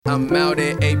I'm out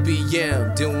at 8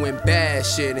 p.m. doing bad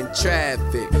shit in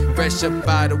traffic. Fresh up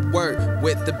out of work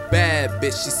with the bad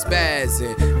bitch, she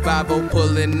spazzing. 5-0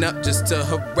 pulling up just to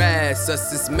harass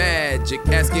us, it's magic.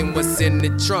 Asking what's in the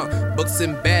trunk, books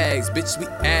and bags, bitch we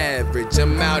average.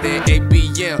 I'm out at 8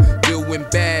 p.m. doing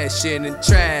bad shit in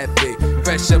traffic.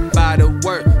 Fresh up out of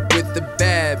work with the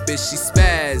bad bitch, she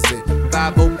spazzing.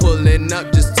 5-0 pulling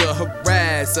up just to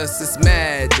harass us, it's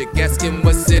magic. Asking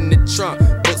what's in the trunk,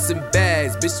 books and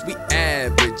bags, bitch we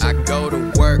average. I go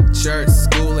to work, church,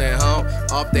 school and home.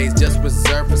 Off days just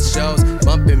reserved for shows.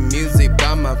 Bumping music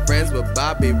by my friends, but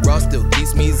Bobby Ross still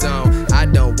keeps me zoned. I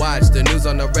don't watch the news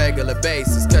on a regular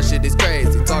basis, cause shit is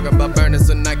crazy. Talking about burning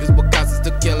some Nikes, but cops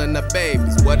still killing our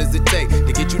babies. What does it take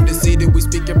to get you to see that we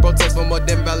speak and protest for more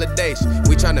than validation?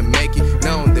 We tryna make it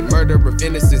known that murder of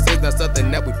innocence is not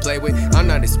something that we play with. I'm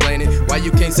not explaining why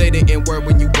you can't say the N-word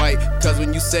when you white, cause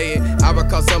when you say it, I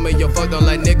recall some of your folks don't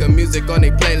like nigga music on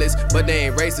their playlist, but they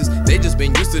ain't racist. They just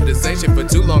been used to the same shit for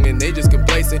too long and they just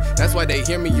complacent. That's why they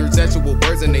hear me use actual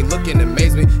words and they look in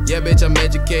amazement. Yeah, bitch, I'm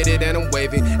educated and I'm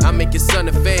waving. I make your son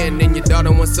a fan and your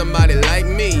daughter wants somebody like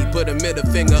me. Put a middle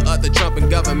finger up the Trump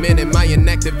and government and my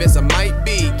inactivist I might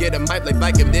be. Get them hype like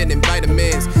Viking, then invite them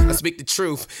in. I speak the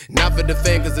truth, not for the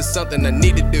fan, cause it's something I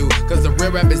need to do. Cause the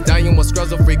real rap is dying when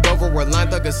scrolls will freak over a line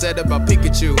thugger said about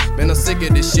Pikachu. Man, I'm sick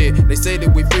of this shit. They say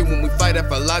that we free when we fight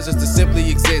for lives just to simply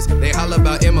exist. They holler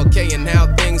about MLK and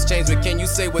how things change, but can you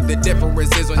say what the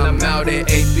difference is when I'm out at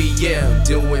 8 p.m.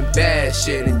 doing bad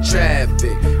shit in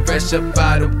traffic? Fresh up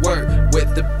out of work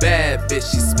with the bad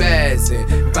bitch, she spazzing.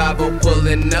 5-0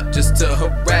 pulling up just to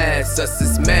harass us,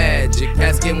 it's magic.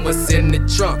 Asking what's in the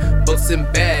trunk, books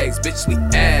and bags, bitch we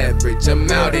average. I'm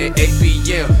out at 8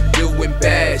 p.m. doing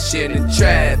bad shit in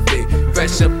traffic.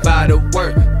 Fresh up out of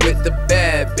work with the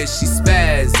bad bitch, she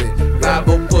spazzing.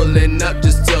 5-0 pulling up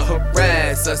just to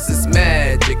harass us, it's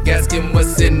magic. Asking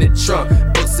what's in the trunk,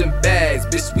 books and bags,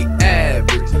 bitch we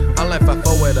average. I'm like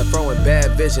 5-4 with a throwing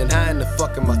bad vision. How in the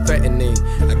fuck am I threatening?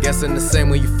 I guess in the same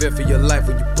way you fear for your life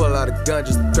when you pull out a gun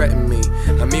just to threaten me.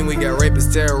 I mean we got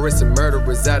rapists, terrorists and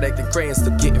murderers out acting crazy,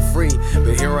 still getting free.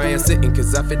 But here I am sitting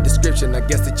cause I fit description. I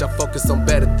guess that y'all focus on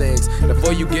better things. Now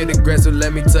before you get aggressive,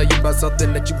 let me tell you about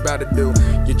something that you bout to do.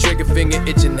 Your trigger finger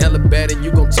itching hella bad and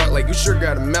you gon' talk like you sure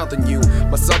got a mouth on you.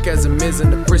 My sarcasm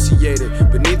isn't appreciated,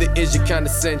 but neither is your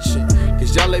condescension.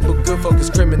 Cause y'all label good folk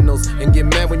as criminals and get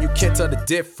mad when you can't tell the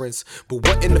difference. But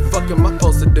what in the fuck am I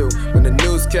supposed to do when the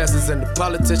newscasters and the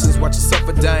politicians watch us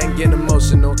suffer, die and get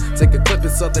emotional? Take a clip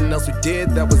of something else we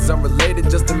did that was unrelated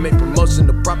just to make promotion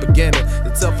of propaganda.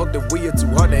 To tell folk that we are too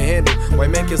hard to handle.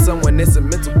 White man kill someone, it's a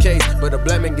mental case, but a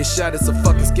black man get shot, it's a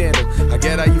fucking scandal. I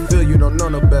get how you feel, you don't know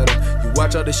no better. You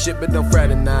watch all this shit but don't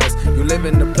fraternize. You live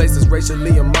in a place that's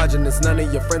racially homogenous, none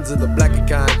of your friends are the blacker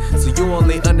kind. So you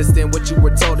only understand what you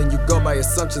were told and you go by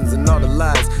assumptions and all the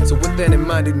lies. So with that in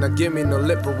mind, do not give me no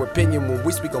lip or opinion when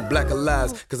we speak on black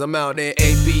lives. Cause I'm out at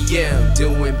 8 p.m.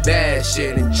 doing bad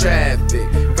shit in traffic.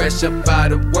 Fresh up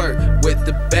out of work with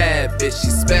the bad bitch, she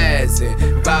spazzing.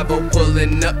 5-0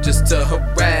 pulling up just to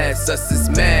harass us,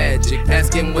 it's magic.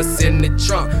 Asking what's in the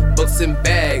trunk, books and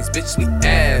bags, bitch we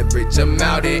average. I'm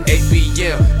out at 8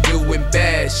 p.m. doing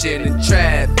bad shit in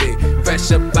traffic.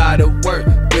 Fresh up out of work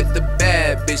with the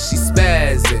bad bitch, she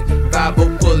spazzing.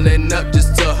 5-0 pulling up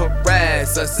just to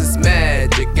harass us, it's magic.